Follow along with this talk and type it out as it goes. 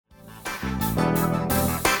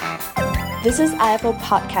This is IFO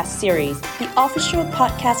Podcast Series, the official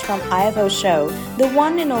podcast from IFO Show, the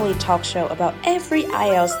one and only talk show about every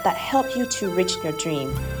IELTS that help you to reach your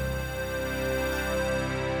dream.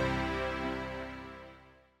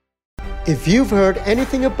 If you've heard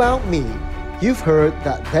anything about me, you've heard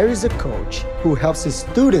that there is a coach who helps his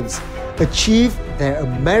students achieve their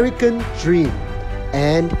American dream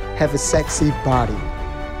and have a sexy body.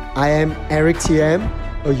 I am Eric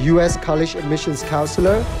TM, a US college admissions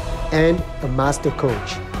counselor and a master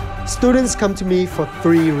coach. Students come to me for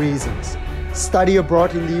 3 reasons: study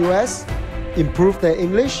abroad in the US, improve their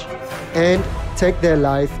English, and take their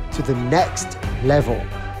life to the next level.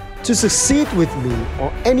 To succeed with me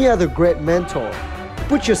or any other great mentor,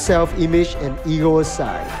 put your self-image and ego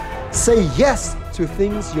aside. Say yes to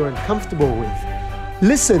things you're uncomfortable with.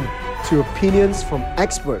 Listen to opinions from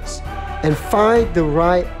experts and find the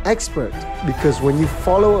right expert, because when you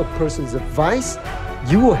follow a person's advice,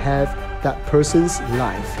 you will have that person's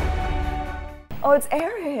life. Oh, it's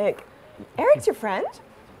Eric. Eric's your friend?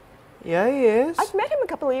 Yeah, he is. I've met him a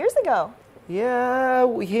couple of years ago. Yeah,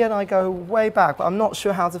 he and I go way back, but I'm not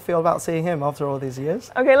sure how to feel about seeing him after all these years.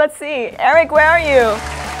 Okay, let's see. Eric, where are you?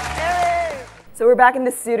 Eric! So we're back in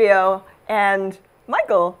the studio, and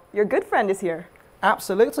Michael, your good friend, is here.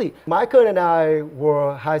 Absolutely. Michael and I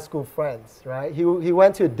were high school friends, right? He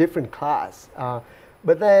went to a different class.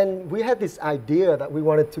 But then we had this idea that we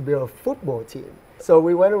wanted to build a football team. So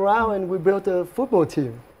we went around and we built a football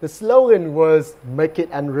team. The slogan was "Make it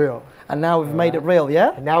unreal." And now we've made it real,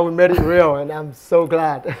 yeah? And now we made it real, and I'm so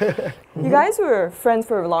glad. You guys were friends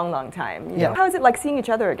for a long, long time. You know, Yeah. how is it like seeing each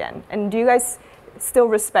other again? And do you guys still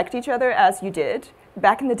respect each other as you did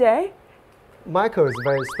back in the day? Michael is a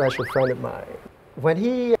very special friend of mine. When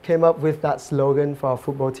he came up with that slogan for our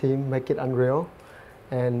football team, "Make it unreal,"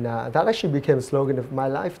 and that actually became a slogan of my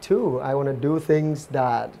life too. I want to do things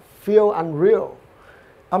that feel unreal.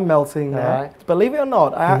 I'm melting there. Alright. Believe it or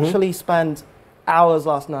not, I actually spent hours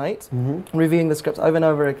last night reviewing the scripts over and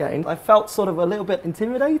over again. I felt sort of a little bit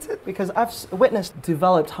intimidated because I've witnessed,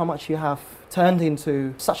 developed how much you have turned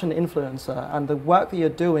into such an influencer, and the work that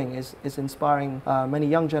you're doing is inspiring many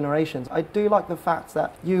young generations. I do like the fact that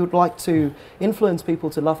you'd like to influence people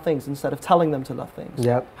to love things instead of telling them to love things.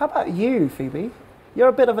 Yep. How about you, Phoebe? You're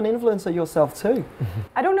a bit of an influencer yourself too.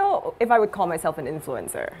 I don't know if I would call myself an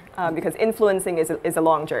influencer, because influencing is a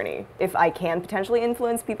long journey. If I can potentially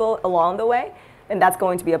influence people along the way, then that's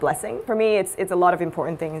going to be a blessing. For me, it's a lot of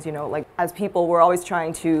important things, you know, like as people, we're always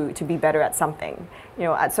trying to be better at something. You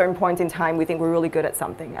know, at certain points in time, we think we're really good at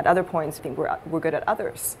something. At other points, we think we're good at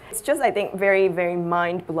others. It's just, I think, very, very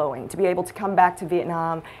mind-blowing to be able to come back to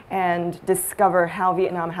Vietnam and discover how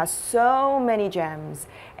Vietnam has so many gems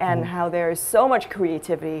and how there's so much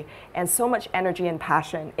creativity and so much energy and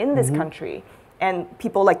passion in this country. And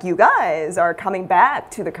people like you guys are coming back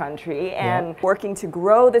to the country and working to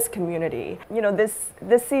grow this community. You know, this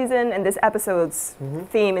season and this episode's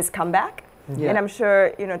theme is comeback. Yeah. And I'm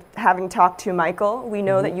sure, you know, having talked to Michael, we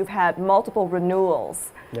know that you've had multiple renewals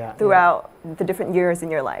throughout the different years in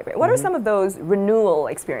your life. What are some of those renewal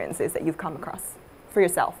experiences that you've come across for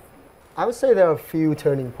yourself? I would say there are a few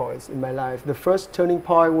turning points in my life. The first turning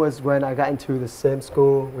point was when I got into the same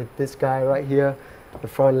school with this guy right here, the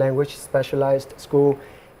foreign language specialized school.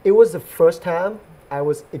 It was the first time I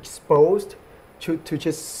was exposed to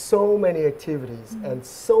just so many activities and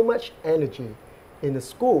so much energy in the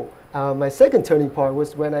school. My second turning point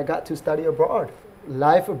was when I got to study abroad.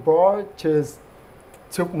 Life abroad just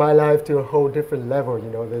took my life to a whole different level. You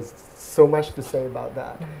know, there's so much to say about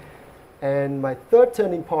that. And my third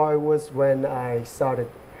turning point was when I started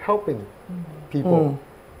helping people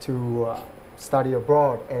to study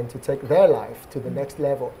abroad and to take their life to the next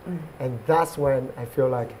level. And that's when I feel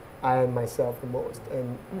like I am myself the most,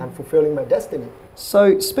 and I'm fulfilling my destiny.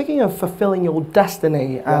 So speaking of fulfilling your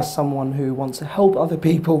destiny as someone who wants to help other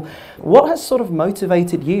people, what has sort of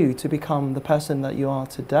motivated you to become the person that you are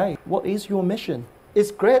today? What is your mission?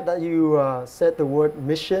 It's great that you said the word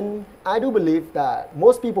mission. I do believe that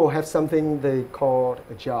most people have something they call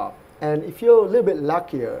a job. And if you're a little bit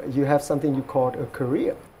luckier, you have something you call a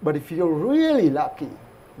career. But if you're really lucky,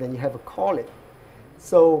 then you have a calling.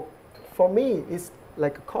 So for me, it's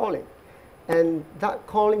like a calling. And that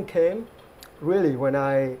calling came really when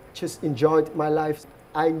I just enjoyed my life.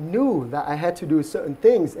 I knew that I had to do certain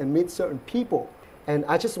things and meet certain people. And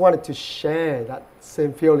I just wanted to share that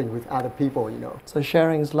same feeling with other people, you know. So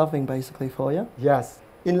sharing is loving basically for you? Yes.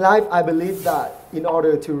 In life, I believe that in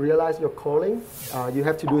order to realize your calling, you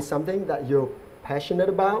have to do something that you're passionate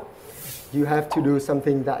about. You have to do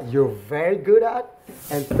something that you're very good at.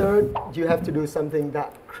 And third, you have to do something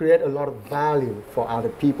that creates a lot of value for other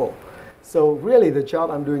people. So really the job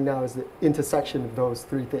I'm doing now is the intersection of those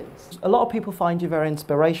three things. A lot of people find you very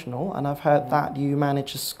inspirational, and I've heard that you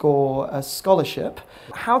managed to score a scholarship.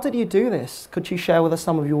 How did you do this? Could you share with us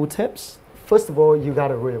some of your tips? First of all, you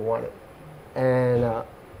gotta really want it. And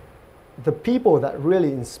the people that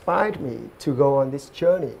really inspired me to go on this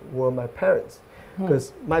journey were my parents.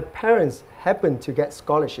 Because my parents happened to get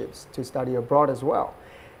scholarships to study abroad as well.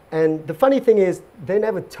 And the funny thing is, they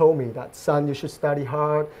never told me that, son, you should study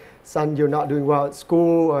hard, son, you're not doing well at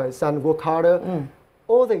school, or son, work harder.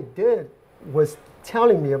 All they did was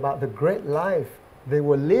telling me about the great life they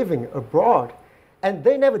were living abroad. And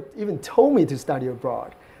they never even told me to study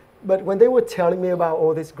abroad. But when they were telling me about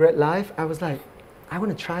all this great life, I was like, I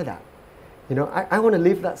want to try that. You know, I want to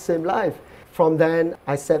live that same life. From then,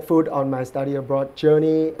 I set foot on my study abroad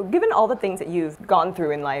journey. Given all the things that you've gone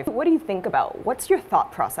through in life, what do you think about? What's your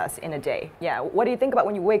thought process in a day? Yeah, what do you think about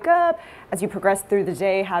when you wake up? As you progress through the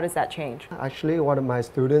day, how does that change? Actually, one of my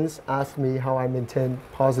students asked me how I maintain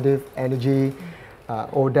positive energy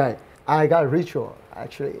all day. I got a ritual,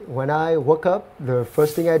 actually. When I woke up, the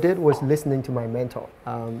first thing I did was listening to my mentor,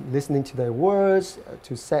 listening to their words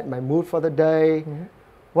to set my mood for the day.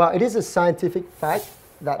 Well, it is a scientific fact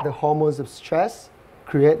that the hormones of stress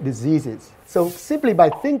create diseases. So simply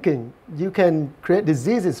by thinking, you can create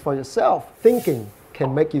diseases for yourself. Thinking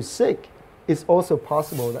can make you sick. It's also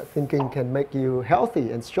possible that thinking can make you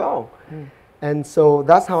healthy and strong. And so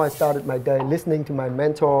that's how I started my day, listening to my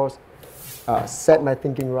mentors, set my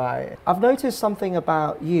thinking right. I've noticed something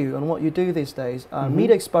about you and what you do these days.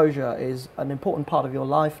 Media exposure is an important part of your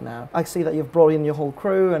life now. I see that you've brought in your whole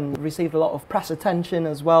crew and received a lot of press attention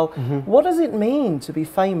as well. What does it mean to be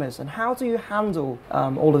famous, and how do you handle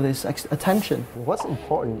all of this attention? What's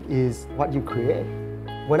important is what you create.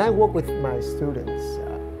 When I work with my students,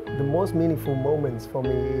 the most meaningful moments for me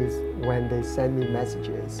is when they send me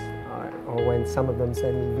messages or when some of them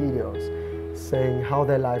send me videos saying how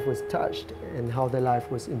their life was touched and how their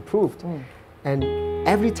life was improved. And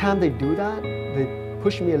every time they do that, they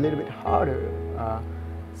push me a little bit harder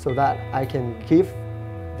so that I can give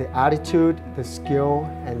the attitude, the skill,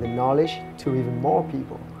 and the knowledge to even more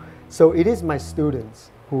people. So it is my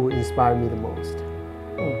students who inspire me the most.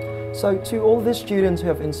 So to all the students who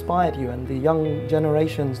have inspired you and the young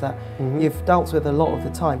generations that you've dealt with a lot of the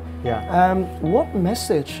time, what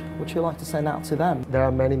message would you like to send out to them? There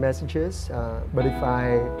are many messages, but if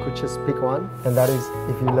I could just pick one, and that is,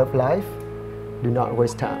 if you love life, do not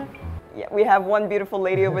waste time. Yeah, we have one beautiful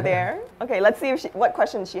lady over there. Okay, let's see if what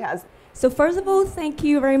questions she has. So first of all, thank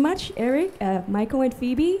you very much, Eric, Michael and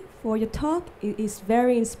Phoebe, for your talk. It is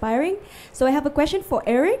very inspiring. So I have a question for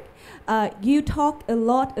Eric. You talk a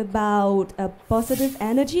lot about positive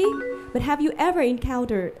energy, but have you ever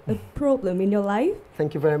encountered a problem in your life?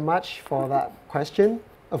 Thank you very much for that question.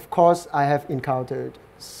 Of course, I have encountered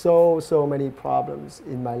so many problems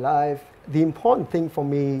in my life. The important thing for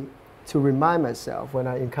me to remind myself when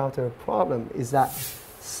I encounter a problem is that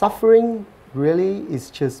suffering really is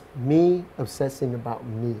just me obsessing about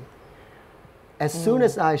me. As soon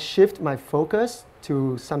as I shift my focus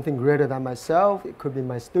to something greater than myself, it could be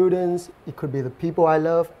my students, it could be the people I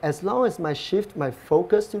love, as long as I shift my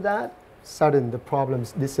focus to that, suddenly the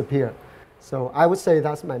problems disappear. So I would say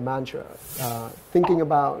that's my mantra, thinking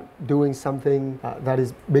about doing something that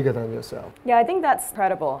is bigger than yourself. Yeah, I think that's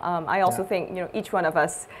incredible. I also think, you know, each one of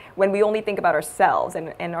us, when we only think about ourselves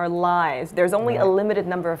and our lives, there's only a limited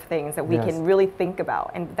number of things that we can really think about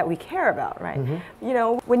and that we care about, right? You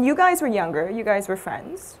know, when you guys were younger, you guys were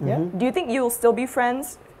friends. Do you think you'll still be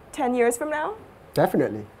friends 10 years from now?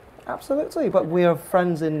 Definitely. Absolutely, but we are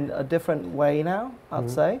friends in a different way now, I'd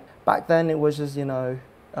say. Back then it was just, you know,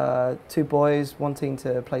 two boys wanting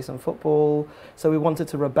to play some football, so we wanted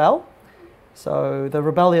to rebel. So the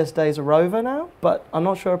rebellious days are over now, but I'm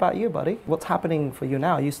not sure about you, buddy. What's happening for you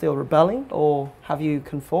now? Are you still rebelling, or have you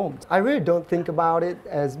conformed? I really don't think about it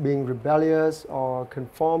as being rebellious or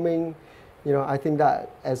conforming. You know, I think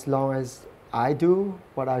that as long as I do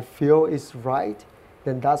what I feel is right,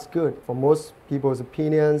 then that's good. For most people's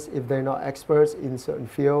opinions, if they're not experts in certain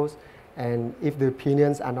fields, and if the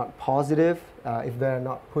opinions are not positive, if they're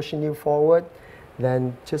not pushing you forward,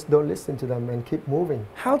 then just don't listen to them and keep moving.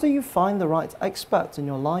 How do you find the right experts in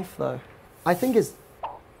your life, though? I think it's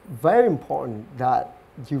very important that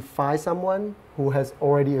you find someone who has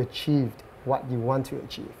already achieved what you want to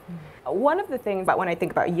achieve. One of the things about when I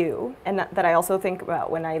think about you, and that I also think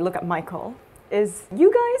about when I look at Michael, is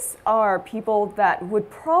you guys are people that would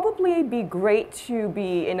probably be great to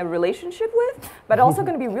be in a relationship with, but also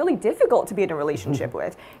going to be really difficult to be in a relationship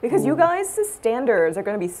with, because you guys' standards are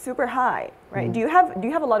going to be super high, right? Do you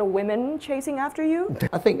have a lot of women chasing after you?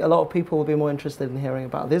 I think a lot of people will be more interested in hearing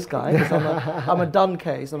about this guy, because I'm a done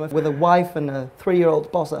case. With a wife and a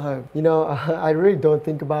 3-year-old boss at home. You know, I really don't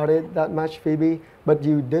think about it that much, Phoebe, but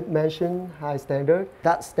you did mention high standard.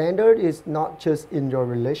 That standard is not just in your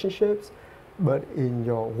relationships, but in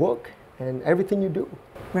your work and everything you do.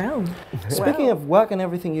 Wow. Speaking of work and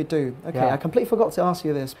everything you do, okay, Yeah. I completely forgot to ask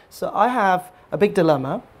you this. So I have a big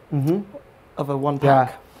dilemma of a 1-pack.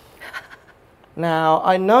 Yeah. Now,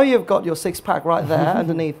 I know you've got your 6-pack right there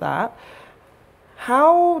underneath that.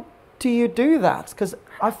 How do you do that? Because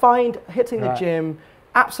I find hitting the Right. gym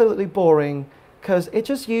absolutely boring, because it's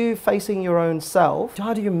just you facing your own self.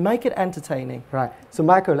 How do you make it entertaining? Right. So,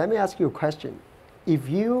 Michael, let me ask you a question. If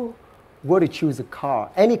you were to choose a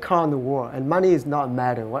car, any car in the world, and money is not a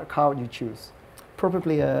matter, what car would you choose?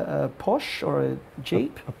 Probably a Porsche or a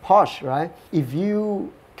Jeep. A Porsche, right? If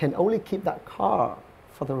you can only keep that car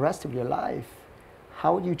for the rest of your life,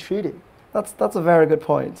 how would you treat it? That's a very good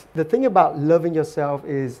point. The thing about loving yourself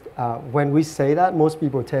is when we say that, most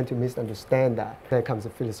people tend to misunderstand that. There comes a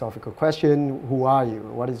philosophical question, who are you?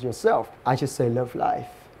 What is yourself? I just say love life.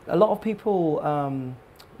 A lot of people,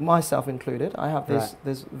 myself included, I have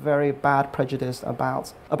this very bad prejudice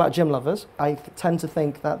about gym lovers. I tend to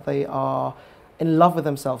think that they are in love with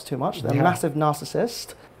themselves too much. They're massive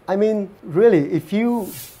narcissists. I mean, really, if you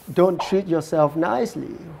don't treat yourself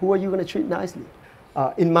nicely, who are you going to treat nicely?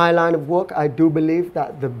 In my line of work, I do believe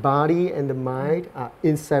that the body and the mind are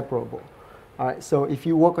inseparable. All right, so if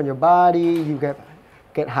you work on your body, you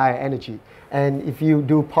get higher energy. And if you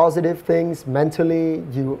do positive things mentally,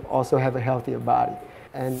 you also have a healthier body.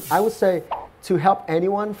 And I would say, to help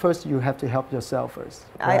anyone, first you have to help yourself first.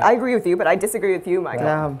 Right? I agree with you, but I disagree with you,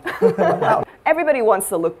 Michael. Everybody wants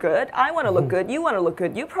to look good. I want to look good. You want to look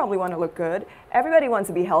good. You probably want to look good. Everybody wants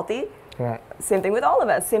to be healthy. Right. Same thing with all of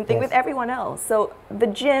us. Same thing Yes. with everyone else. So the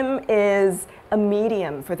gym is a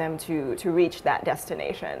medium for them to reach that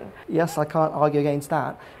destination. Yes, I can't argue against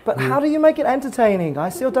that. But how do you make it entertaining? I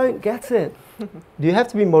still don't get it. Do you have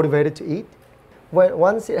to be motivated to eat?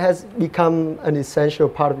 Once it has become an essential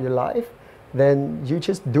part of your life, then you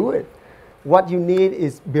just do it. What you need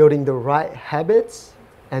is building the right habits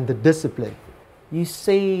and the discipline. You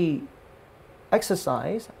see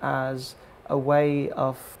exercise as a way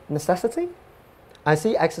of necessity? I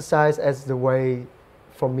see exercise as the way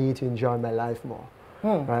for me to enjoy my life more,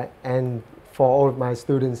 right? And for all of my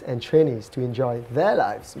students and trainees to enjoy their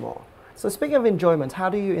lives more. So speaking of enjoyment, how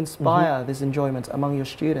do you inspire this enjoyment among your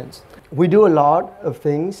students? We do a lot of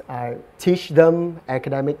things. I teach them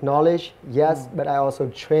academic knowledge, yes, but I also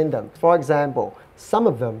train them. For example, some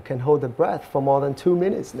of them can hold their breath for more than 2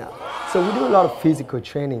 minutes now. So we do a lot of physical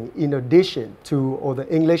training in addition to all the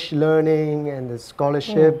English learning and the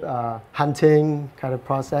scholarship, hunting kind of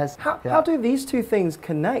process. How do these two things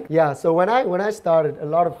connect? Yeah, so when I started, a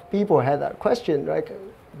lot of people had that question, like,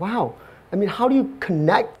 wow, I mean, how do you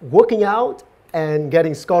connect working out and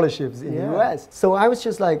getting scholarships in the US? So I was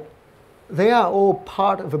just like, they are all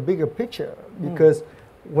part of a bigger picture, because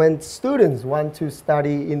when students want to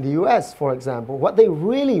study in the US, for example, what they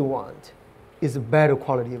really want is a better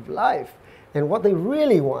quality of life. And what they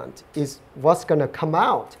really want is what's going to come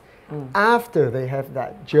out after they have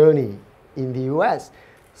that journey in the US.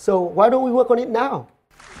 So why don't we work on it now?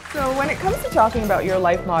 So when it comes to talking about your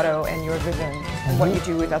life motto and your vision and what you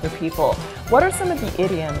do with other people, what are some of the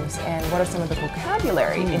idioms and what are some of the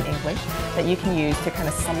vocabulary in English that you can use to kind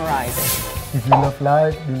of summarize it? If you love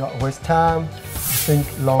life, do not waste time, think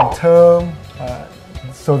long term.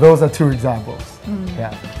 So those are 2 examples.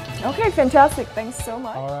 Yeah. Okay, fantastic. Thanks so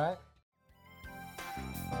much. All right.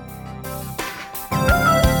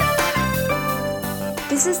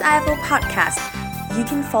 This is IFO Podcast. You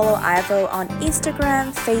can follow IFO on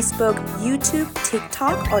Instagram, Facebook, YouTube,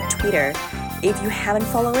 TikTok, or Twitter. If you haven't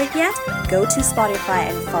followed it yet, go to Spotify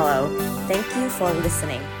and follow. Thank you for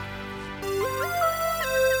listening.